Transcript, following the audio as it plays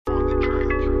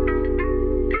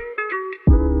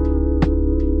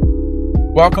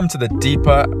Welcome to the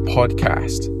Deeper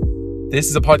Podcast. This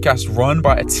is a podcast run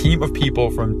by a team of people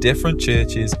from different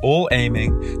churches, all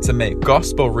aiming to make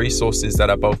gospel resources that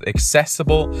are both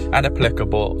accessible and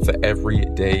applicable for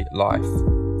everyday life.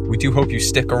 We do hope you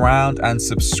stick around and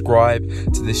subscribe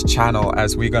to this channel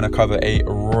as we're going to cover a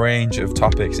range of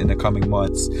topics in the coming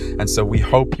months. And so we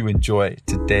hope you enjoy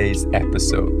today's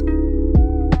episode.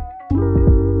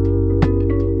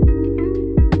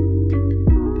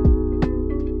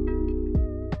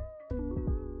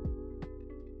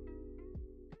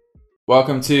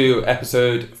 Welcome to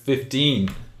episode 15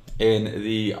 in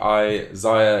the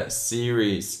Isaiah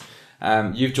series.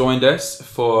 You've joined us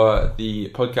for the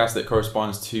podcast that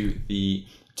corresponds to the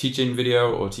teaching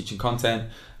video or teaching content,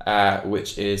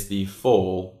 which is the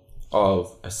fall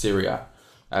of Assyria.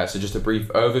 So just a brief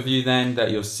overview then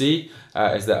that you'll see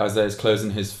is that Isaiah is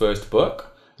closing his first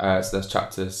book. So that's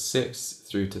chapter 6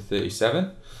 through to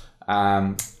 37.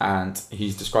 And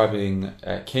he's describing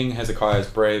King Hezekiah's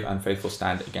brave and faithful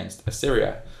stand against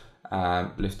Assyria,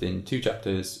 lifting 2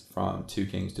 chapters from 2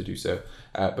 Kings to do so,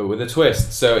 but with a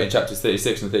twist. So in chapters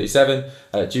 36 and 37,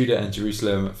 Judah and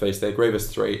Jerusalem face their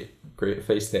gravest threat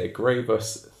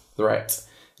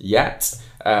yet,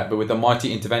 but with the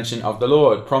mighty intervention of the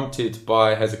Lord, prompted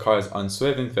by Hezekiah's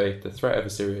unswerving faith, the threat of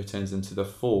Assyria turns into the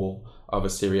fall of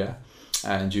Assyria,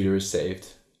 and Judah is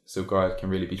saved. So God can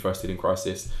really be trusted in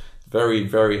crisis. Very,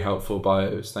 very helpful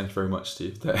bios. Thank you very much,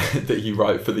 Steve, that you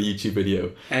write for the YouTube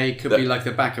video. Hey, it could be like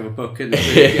the back of a book, couldn't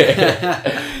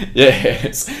it?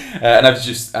 Yes. And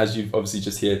as you've obviously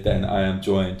just heard, then I am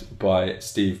joined by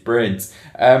Steve Brint.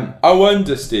 I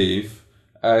wonder, Steve,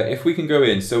 if we can go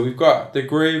in. So we've got the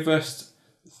gravest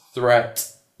threat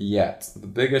yet, the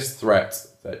biggest threat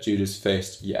that Judah's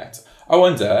faced yet. I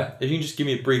wonder if you can just give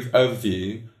me a brief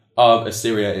overview of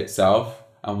Assyria itself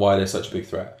and why they're such a big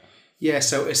threat. Yeah,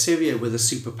 so Assyria were the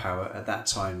superpower at that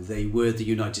time. They were the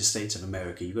United States of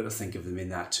America. You've got to think of them in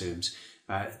that terms.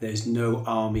 There's no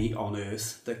army on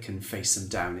earth that can face them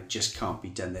down. It just can't be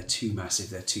done. They're too massive.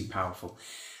 They're too powerful.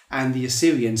 And the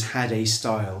Assyrians had a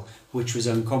style which was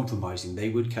uncompromising. They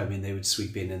would come in, they would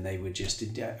sweep in, and they would just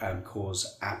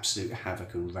cause absolute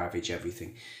havoc and ravage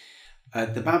everything.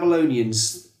 The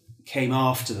Babylonians came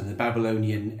after them. The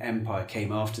Babylonian Empire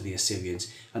came after the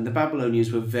Assyrians, and the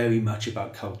Babylonians were very much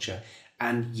about culture.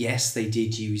 And yes, they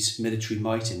did use military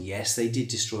might, and yes, they did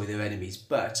destroy their enemies,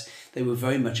 but they were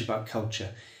very much about culture,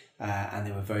 and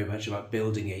they were very much about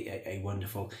building a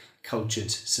wonderful cultured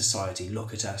society.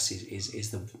 Look at us is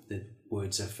the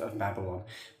words of Babylon.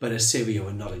 But Assyria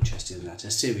were not interested in that.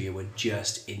 Assyria were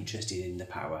just interested in the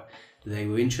power. They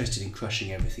were interested in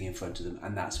crushing everything in front of them,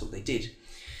 and that's what they did.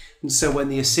 And so when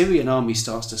the Assyrian army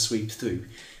starts to sweep through,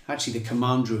 actually the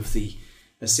commander of the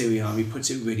Assyrian army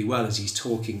puts it really well as he's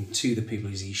talking to the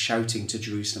people, as he's shouting to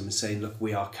Jerusalem and saying, look,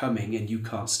 we are coming and you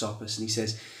can't stop us. And he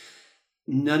says,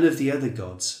 none of the other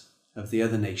gods of the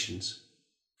other nations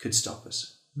could stop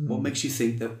us. What makes you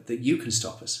think that you can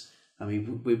stop us? I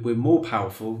mean, we're more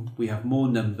powerful, we have more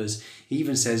numbers. He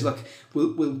even says, look,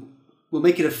 we'll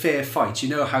make it a fair fight. You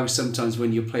know how sometimes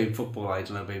when you're playing football, I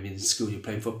don't know, maybe in school you're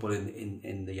playing football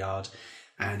in the yard,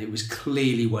 and it was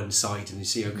clearly one side, and you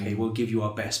say, okay, we'll give you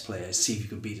our best players, see if you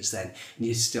can beat us then, and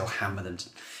you still hammer them.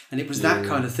 And it was that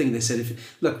kind of thing. They said,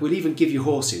 look, we'll even give you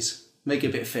horses. Make it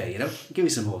a bit fair, you know? Give me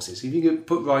some horses. If you can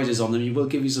put riders on them, you will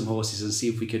give you some horses and see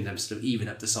if we can sort of even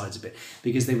up the sides a bit,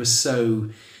 because they were so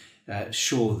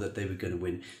sure that they were going to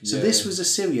win. So this was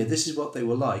Assyria. This is what they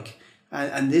were like.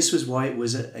 And this was why it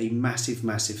was a massive,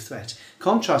 massive threat.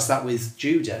 Contrast that with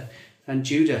Judah, and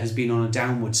Judah has been on a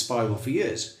downward spiral for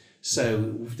years.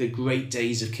 So the great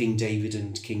days of King David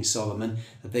and King Solomon,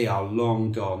 they are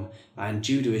long gone, and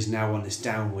Judah is now on this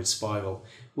downward spiral,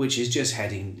 which is just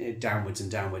heading downwards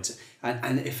and downwards.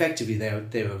 And effectively,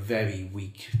 they're a very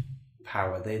weak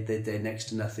power. They're next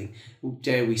to nothing.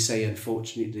 Dare we say,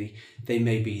 unfortunately, they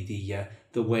may be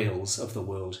the Wales of the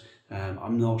world.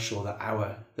 I'm not sure that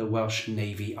the Welsh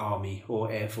Navy, Army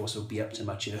or Air Force will be up to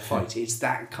much in a fight. It's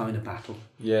that kind of battle.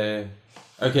 Yeah.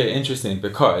 Okay, interesting,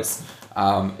 because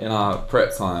in our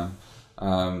prep time,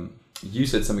 you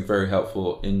said something very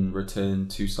helpful in return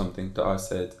to something that I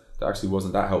said that actually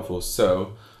wasn't that helpful.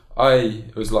 So I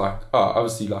was like,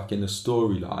 obviously, like in the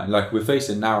storyline, like we're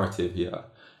facing narrative here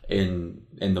in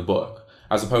the book,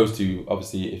 as opposed to,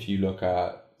 obviously, if you look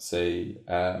at, say,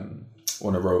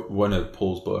 one of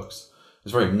Paul's books,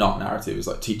 it's very not narrative, it's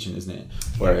like teaching, isn't it?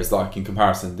 Whereas like in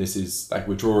comparison, this is like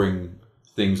we're drawing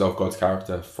things of God's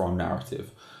character from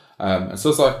narrative. And so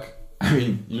it's like, I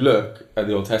mean, you look at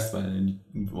the Old Testament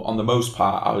and on the most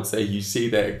part, I would say you see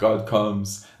that God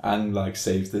comes and like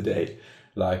saves the day.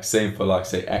 Like same for like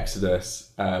say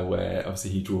Exodus, where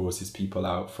obviously he draws his people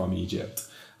out from Egypt,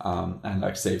 and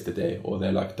like saves the day, or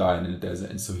they're like dying in the desert,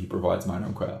 and so he provides manna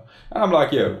and quail. And I'm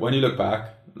like, yo, when you look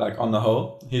back, like on the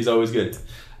whole, he's always good,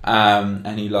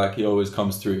 and he always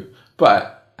comes through.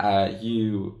 But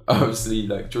you obviously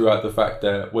like drew out the fact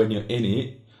that when you're in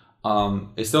it,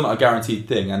 it's still not a guaranteed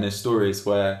thing, and there's stories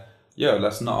where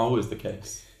that's not always the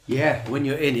case. Yeah, when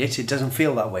you're in it, it doesn't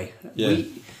feel that way. Yeah.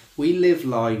 We live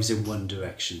lives in one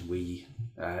direction. We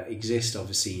exist,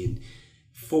 obviously, in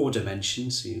 4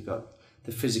 dimensions. So you've got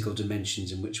the physical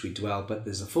dimensions in which we dwell, but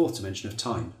there's a 4th dimension of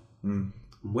time.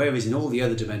 Whereas in all the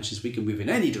other dimensions, we can move in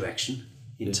any direction.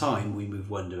 In time, we move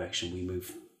one direction. We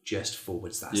move just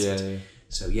forwards. That's it. Yeah.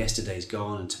 So yesterday's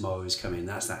gone and tomorrow is coming.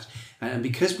 That's that. And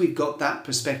because we've got that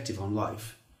perspective on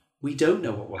life, we don't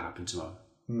know what will happen tomorrow.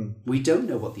 We don't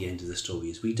know what the end of the story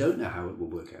is. We don't know how it will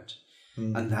work out.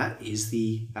 And that is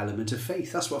the element of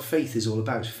faith. That's what faith is all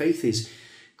about. Faith is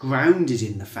grounded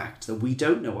in the fact that we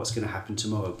don't know what's going to happen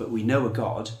tomorrow, but we know a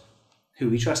God who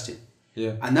we trust in.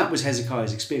 Yeah. And that was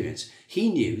Hezekiah's experience. He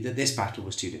knew that this battle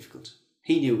was too difficult.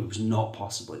 He knew it was not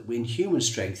possible. In human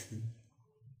strength,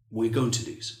 we're going to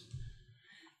lose.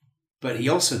 But he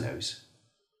also knows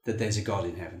that there's a God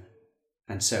in heaven.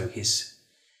 And so his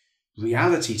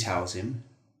reality tells him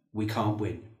we can't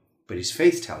win. But his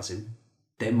faith tells him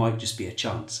there might just be a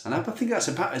chance. And I think that's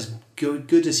about as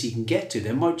good as he can get to.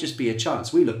 There might just be a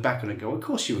chance. We look back on it and go, of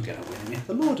course you were going to win, and you have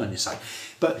the Lord on your side.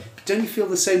 But don't you feel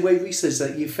the same way, Reese, is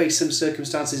that you face some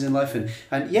circumstances in life and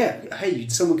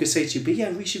someone could say to you,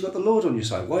 but Reese, you've got the Lord on your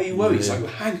side. Why are you worried? It's like,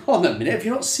 well, hang on a minute. Have you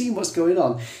not seen what's going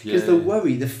on? Because the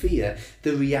worry, the fear,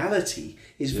 the reality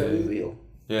is very real.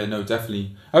 Yeah, no,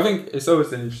 definitely. I think it's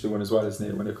always an interesting one as well, isn't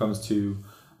it? When it comes to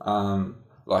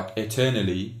like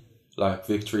eternally, like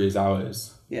victory is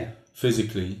ours. Yeah.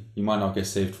 Physically, you might not get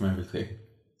saved from everything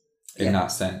in that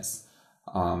sense.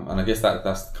 And I guess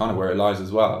that's kind of where it lies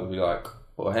as well. It'll be like,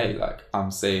 well, hey, like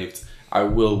I'm saved. I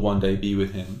will one day be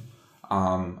with him.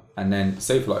 And then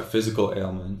say for like physical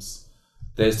ailments,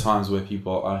 there's times where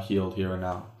people are healed here and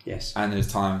now. Yes. And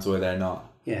there's times where they're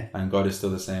not. Yeah. And God is still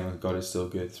the same, and God is still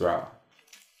good throughout.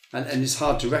 And it's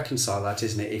hard to reconcile that,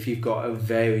 isn't it? If you've got a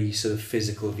very sort of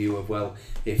physical view of, well,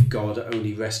 if God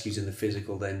only rescues in the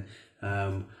physical, then,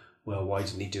 why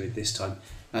didn't he do it this time?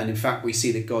 And in fact, we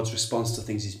see that God's response to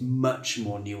things is much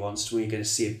more nuanced. We're going to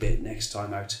see a bit next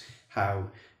time out how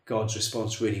God's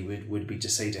response really would be to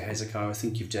say to Hezekiah, I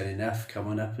think you've done enough, come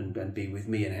on up and be with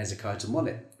me. And Hezekiah didn't want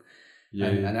it. Yeah.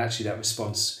 And actually that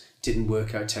response didn't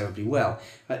work out terribly well.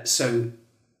 So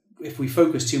if we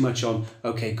focus too much on,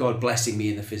 okay, God blessing me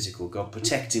in the physical, God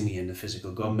protecting me in the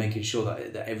physical, God making sure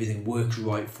that everything works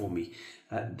right for me,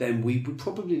 then we would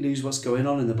probably lose what's going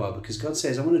on in the Bible, because God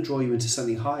says, I want to draw you into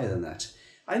something higher than that.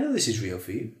 I know this is real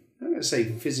for you. I'm not going to say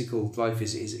physical life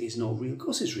is not real. Of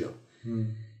course it's real.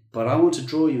 But I want to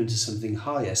draw you into something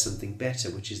higher, something better,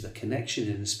 which is the connection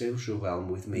in the spiritual realm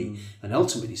with me. And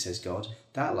ultimately, says God,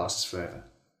 that lasts forever.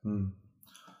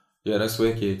 Yeah, that's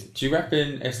wicked. Do you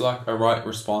reckon it's like a right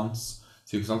response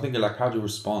to? Because I'm thinking like, how do you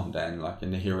respond then, like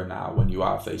in the here and now when you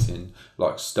are facing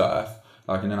like stuff,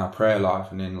 like and in our prayer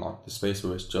life and in like the space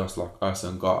where it's just like us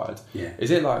and God? Yeah. Is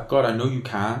it like, God, I know you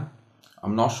can.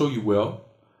 I'm not sure you will.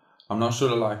 I'm not sure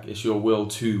that like it's your will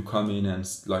to come in and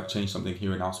like change something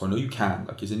here and now. So I know you can.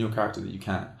 Like it's in your character that you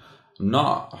can. I'm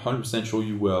not 100% sure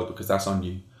you will, because that's on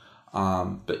you.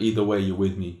 But either way, you're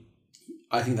with me.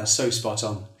 I think that's so spot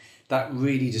on. That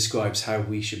really describes how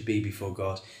we should be before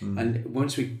God. And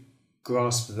once we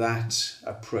grasp that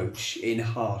approach in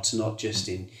heart, not just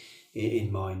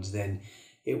in mind, then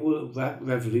it will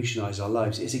revolutionize our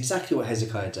lives. It's exactly what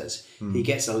Hezekiah does. He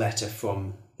gets a letter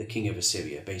from the king of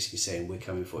Assyria, basically saying, we're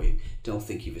coming for you. Don't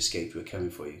think you've escaped, we're coming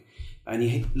for you. And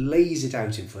he lays it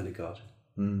out in front of God.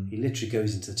 He literally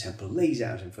goes into the temple, lays it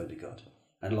out in front of God,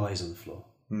 and lies on the floor.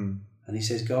 And he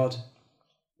says, God,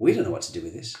 we don't know what to do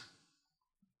with this.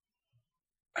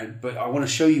 But I want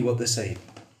to show you what they're saying.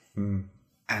 And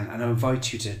I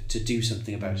invite you to do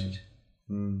something about it.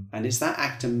 And it's that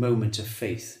act and moment of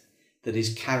faith that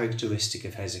is characteristic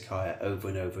of Hezekiah over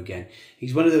and over again.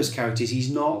 He's one of those characters.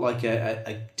 He's not like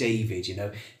a David, you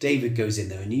know. David goes in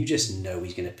there and you just know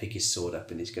he's going to pick his sword up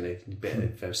and he's going to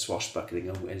bit of swashbuckling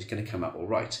and it's going to come out all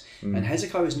right. And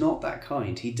Hezekiah is not that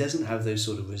kind. He doesn't have those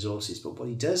sort of resources. But what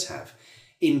he does have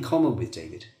in common with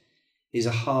David is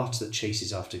a heart that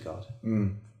chases after God.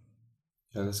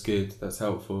 Yeah, that's good. That's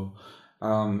helpful.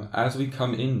 As we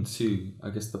come into, I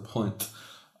guess, the point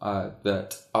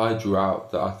that I drew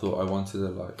out that I thought I wanted to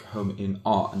like home in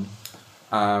on,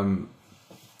 I'm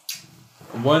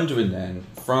wondering then,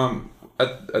 from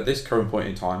at this current point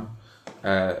in time,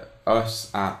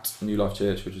 us at New Life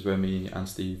Church, which is where me and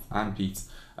Steve and Pete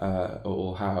are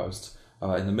all housed,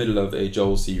 in the middle of a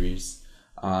Joel series.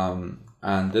 And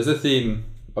there's a theme.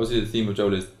 Obviously, the theme of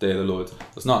Joel is Day of the Lord.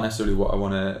 That's not necessarily what I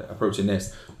want to approach in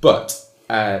this. But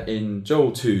in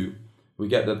Joel 2, we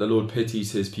get that the Lord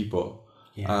pities his people.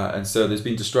 Yeah. And so there's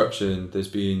been destruction. There's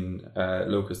been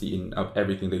locusts eating up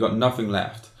everything. They got nothing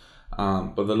left.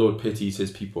 But the Lord pities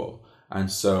his people.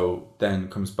 And so then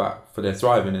comes back for their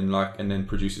thriving and then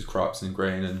produces crops and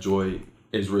grain, and joy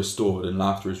is restored and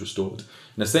laughter is restored.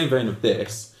 In the same vein of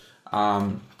this,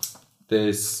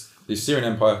 there's the Assyrian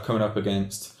Empire coming up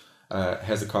against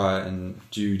Hezekiah and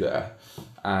Judah,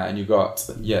 and you've got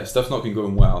stuff's not been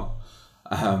going well,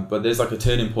 but there's like a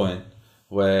turning point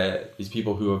where these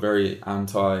people who are very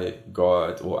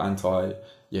anti-God or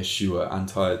anti-Yeshua,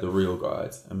 anti the real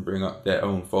God, and bring up their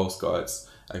own false gods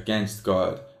against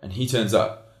God, and he turns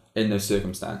up in this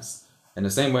circumstance. In the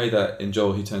same way that in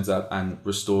Joel he turns up and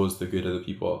restores the good of the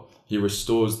people, he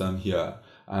restores them here.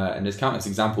 And there's countless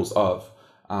examples of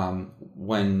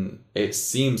when it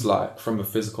seems like from a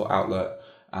physical outlet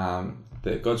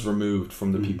that God's removed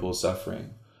from the people's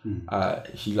suffering.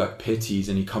 He like pities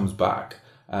and he comes back,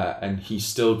 and he's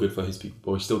still good for his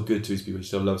people, or he's still good to his people, he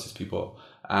still loves his people,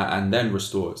 and then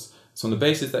restores. So on the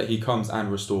basis that he comes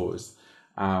and restores,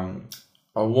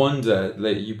 I wonder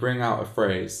that you bring out a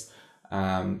phrase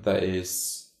that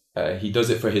is, he does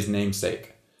it for his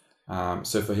namesake.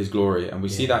 So for his glory, and we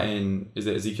see that in, is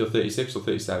it Ezekiel 36 or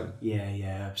 37?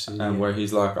 Yeah, absolutely. Where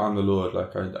he's like, I'm the Lord,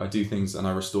 like I do things and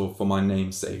I restore for my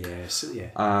name's sake.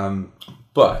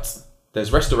 But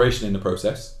there's restoration in the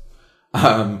process.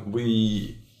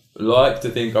 We like to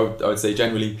think, I would say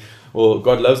generally, well,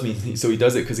 God loves me, so he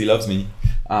does it because he loves me.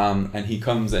 And he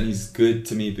comes and he's good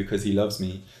to me because he loves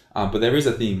me. But there is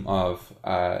a theme of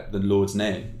the Lord's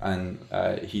name, and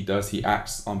he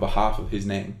acts on behalf of his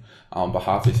name, on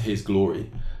behalf of his glory.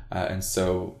 And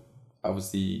so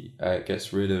obviously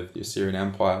gets rid of the Assyrian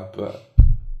Empire, but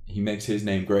he makes his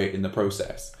name great in the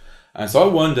process. And so I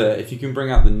wonder if you can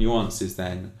bring out the nuances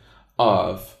then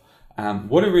of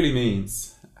what it really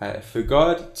means for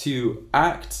God to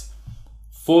act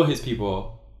for his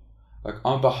people, like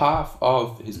on behalf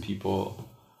of his people,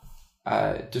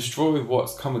 destroy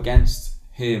what's come against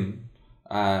him.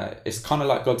 It's kind of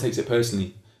like God takes it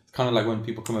personally. It's kind of like when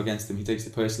people come against him, he takes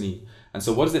it personally. And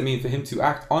so what does it mean for him to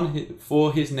act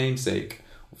for his namesake,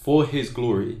 for his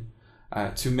glory,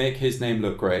 to make his name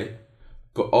look great,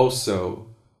 but also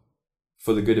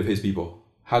for the good of his people?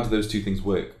 How do those two things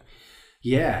work?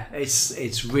 Yeah,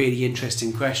 it's really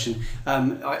interesting question.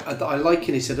 I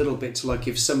liken it a little bit to like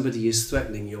if somebody is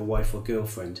threatening your wife or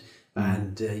girlfriend,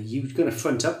 and you're going to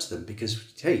front up to them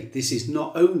because, hey, this is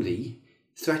not only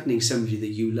threatening somebody that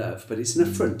you love, but it's an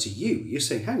affront to you. You're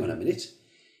saying, hang on a minute,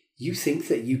 you think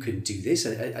that you can do this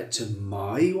to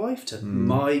my wife, to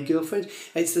my girlfriend?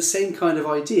 It's the same kind of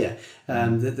idea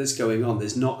that's going on.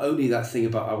 There's not only that thing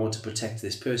about I want to protect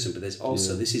this person, but there's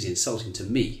also this is insulting to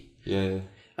me. Yeah.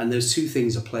 And those two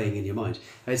things are playing in your mind.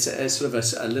 It's sort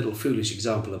of a little foolish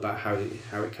example about how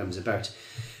it comes about.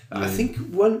 I think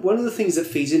one of the things that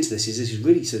feeds into this is this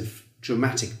really sort of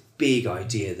dramatic, big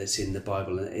idea that's in the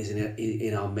Bible and is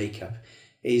in our makeup,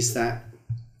 is that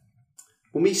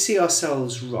when we see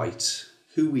ourselves right,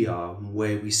 who we are and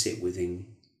where we sit within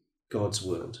God's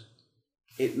world,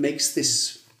 it makes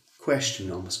this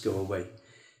question almost go away.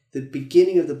 The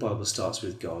beginning of the Bible starts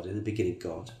with God. In the beginning,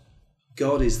 God.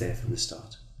 God is there from the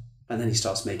start. And then he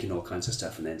starts making all kinds of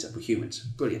stuff and ends up with humans.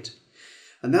 Brilliant.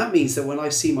 And that means that when I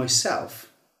see myself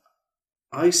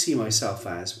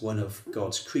as one of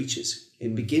God's creatures.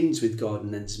 It begins with God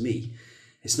and ends me.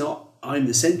 It's not I'm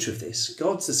the centre of this.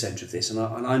 God's the centre of this, and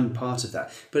I'm part of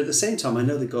that. But at the same time, I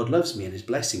know that God loves me and is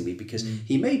blessing me because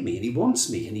he made me and he wants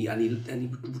me and he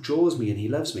draws me and he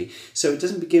loves me. So it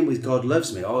doesn't begin with God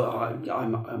loves me. Oh,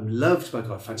 I'm loved by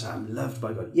God. Fantastic. I'm loved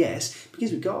by God. Yes, it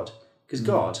begins with God because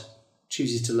God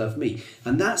chooses to love me.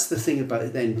 And that's the thing about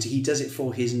it then. He does it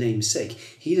for his name's sake.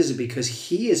 He does it because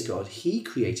he is God. He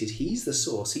created. He's the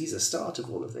source. He's the start of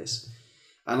all of this.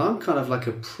 And I'm kind of like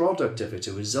a product of it,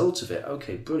 a result of it.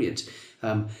 Okay, brilliant.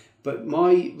 But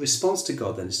my response to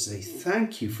God then is to say,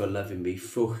 thank you for loving me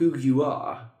for who you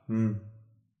are and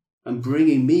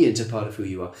bringing me into part of who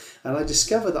you are. And I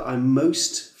discover that I'm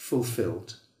most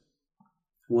fulfilled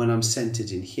when I'm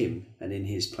centered in him and in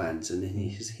his plans and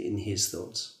in his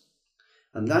thoughts.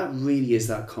 And that really is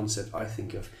that concept, I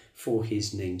think, of for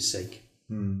his name's sake.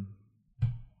 Yeah,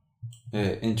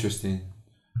 interesting.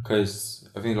 Because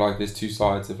I think like there's two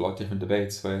sides of like different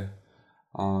debates where,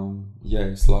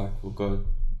 it's like, well, God,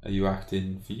 are you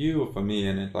acting for you or for me?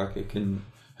 And it can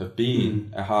have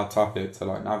been a hard topic to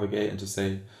like navigate, and to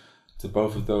say, do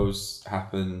both of those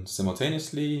happen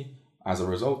simultaneously, as a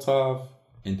result of,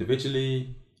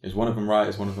 individually? Is one of them right?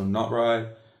 Is one of them not right?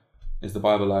 Is the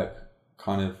Bible like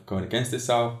kind of going against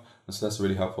itself? And so that's a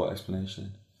really helpful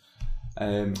explanation.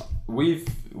 We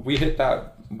hit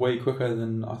that way quicker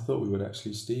than I thought we would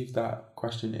actually, Steve, that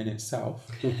question in itself.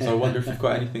 So I wonder if you've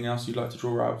got anything else you'd like to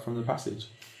draw out from the passage.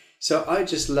 So I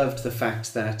just loved the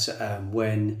fact that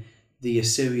when the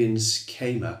Assyrians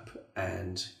came up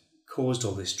and caused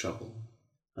all this trouble,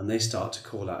 and they start to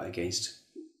call out against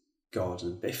God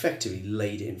and effectively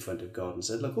laid it in front of God and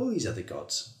said, look, all these other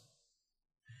gods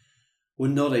were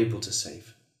not able to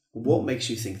save. What makes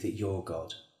you think that your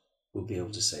God will be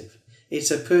able to save?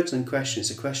 It's a pertinent question. It's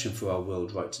a question for our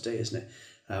world right today, isn't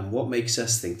it? What makes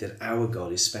us think that our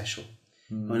God is special?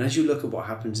 And as you look at what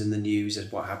happens in the news,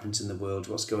 at what happens in the world,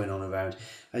 what's going on around,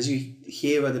 as you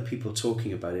hear other people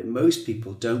talking about it, most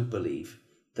people don't believe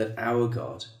that our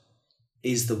God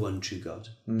is the one true God.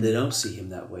 They don't see him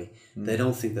that way. They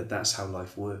don't think that that's how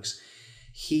life works.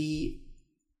 He,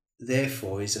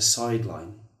 therefore, is a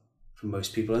sideline for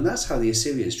most people. And that's how the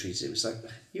Assyrians treated him. It's like,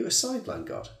 you're a sideline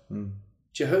God.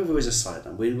 Jehovah is a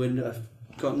sideline. We've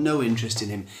got no interest in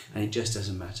him, and it just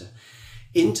doesn't matter.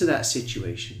 Into that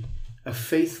situation, a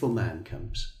faithful man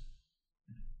comes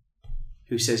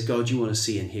who says, God, you want to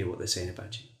see and hear what they're saying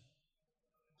about you.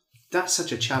 That's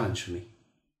such a challenge for me.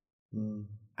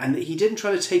 And he didn't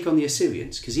try to take on the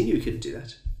Assyrians because he knew he couldn't do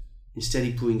that. Instead,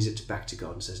 he brings it back to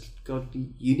God and says, God,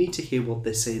 you need to hear what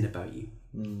they're saying about you.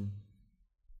 And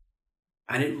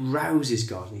it rouses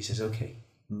God, and he says, okay,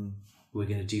 we're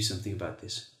going to do something about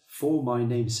this for my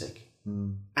name's sake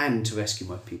and to rescue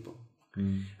my people.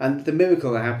 And the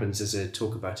miracle that happens, as I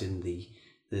talk about in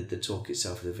the talk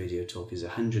itself, the video talk, is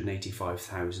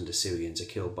 185,000 Assyrians are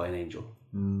killed by an angel.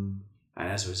 And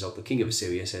as a result, the king of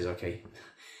Assyria says, okay,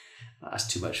 that's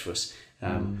too much for us.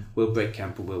 We'll break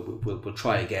camp and we'll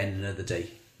try again another day.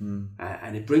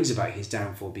 And it brings about his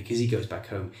downfall because he goes back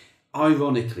home,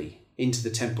 ironically, into the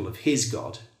temple of his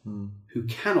God, who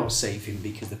cannot save him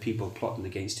because the people plotting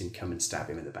against him come and stab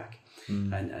him in the back.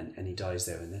 And he dies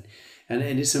there and then. And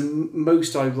it's a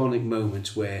most ironic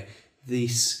moment where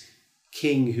this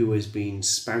king who has been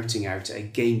spouting out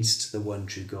against the one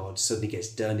true God suddenly gets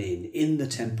done in the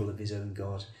temple of his own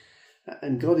God.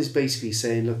 And God is basically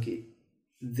saying, look,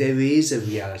 there is a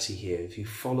reality here. If you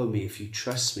follow me, if you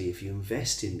trust me, if you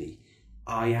invest in me,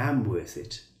 I am worth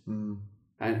it.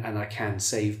 And I can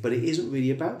save. But it isn't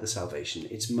really about the salvation.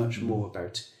 It's much more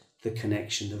about the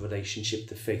connection, the relationship,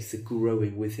 the faith, the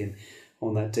growing with him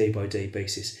on that day-by-day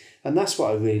basis. And that's what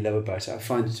I really love about it. I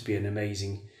find it to be an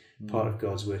amazing part of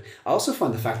God's word. I also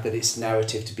find the fact that it's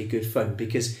narrative to be good fun,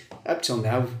 because up till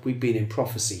now we've been in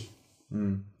prophecy.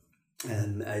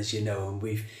 As you know, and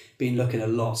we've been looking at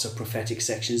lots of prophetic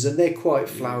sections, and they're quite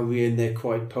flowery and they're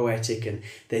quite poetic, and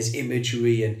there's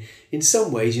imagery, and in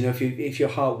some ways, you know, if your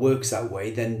heart works that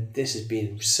way, then this has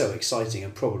been so exciting,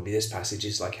 and probably this passage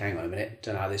is like, hang on a minute,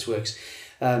 don't know how this works.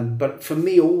 But for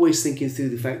me, always thinking through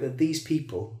the fact that these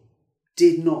people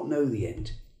did not know the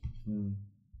end,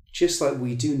 just like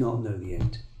we do not know the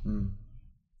end.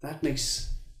 That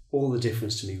makes all the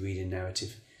difference to me reading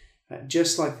narrative.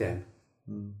 Just like them,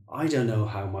 I don't know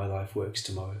how my life works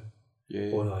tomorrow,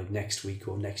 or like next week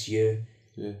or next year.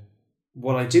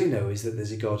 What I do know is that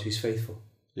there's a God who's faithful.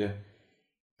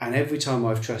 And every time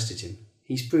I've trusted him,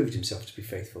 he's proved himself to be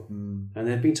faithful. And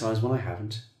there have been times when I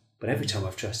haven't, but every time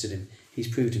I've trusted him,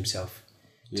 he's proved himself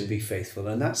to be faithful.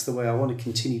 And that's the way I want to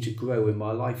continue to grow in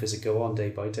my life as I go on day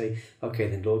by day. Okay,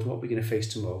 then Lord, what are we going to face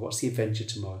tomorrow? What's the adventure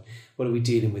tomorrow? What are we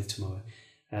dealing with tomorrow?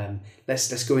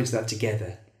 Let's go into that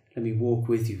together. Let me walk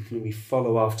with you. Let me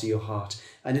follow after your heart.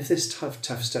 And if there's tough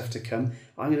stuff to come,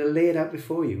 I'm going to lay it out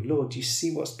before you. Lord, do you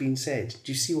see what's being said?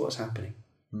 Do you see what's happening?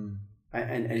 And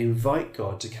invite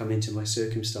God to come into my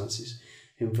circumstances.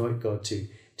 Invite God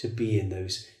to be in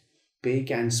those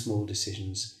big and small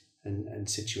decisions and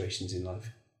situations in life.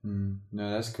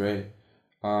 No, that's great.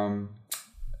 I've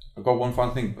got one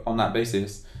fun thing on that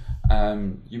basis.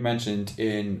 You mentioned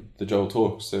in the Joel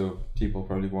Talks, so people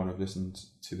probably won't have listened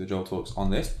to the Joel Talks on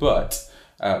this, but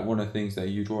one of the things that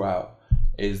you draw out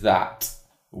is that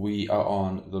we are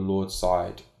on the Lord's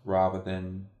side rather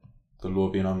than the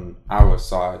Lord being on our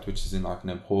side, which is like an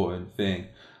important thing.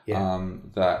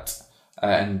 That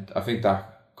and I think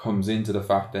that comes into the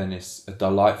fact then it's a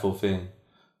delightful thing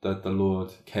that the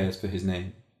Lord cares for his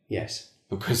name. Yes.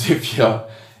 Because if you're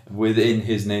within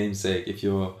his namesake, if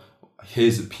you're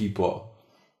his people,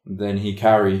 then he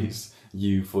carries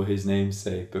you for his name's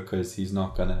sake, because he's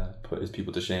not going to put his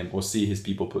people to shame or see his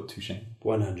people put to shame.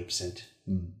 100%.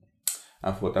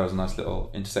 I thought that was a nice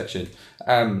little intersection.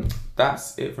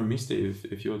 That's it from me, Steve,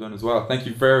 if you're done as well. Thank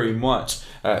you very much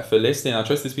for listening. I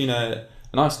trust it's been a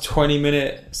nice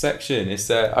 20-minute section. It's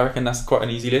I reckon that's quite an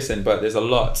easy listen, but there's a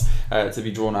lot to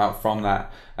be drawn out from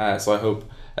that. So I hope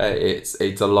it's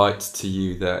a delight to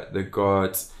you that that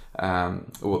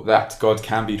God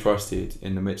can be trusted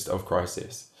in the midst of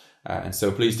crisis. And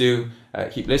so please do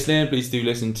keep listening. Please do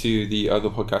listen to the other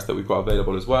podcasts that we've got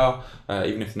available as well,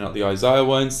 even if they're not the Isaiah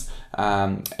ones.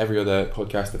 Every other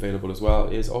podcast available as well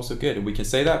is also good. And we can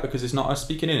say that because it's not us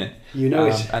speaking in it. You know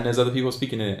it. And there's other people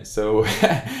speaking in it. So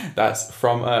that's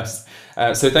from us.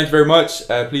 So thank you very much.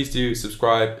 Please do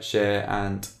subscribe, share,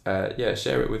 and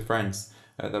share it with friends.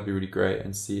 That'd be really great,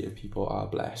 and see if people are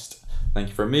blessed. Thank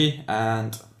you from me,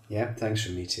 and yeah, thanks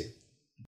from me too.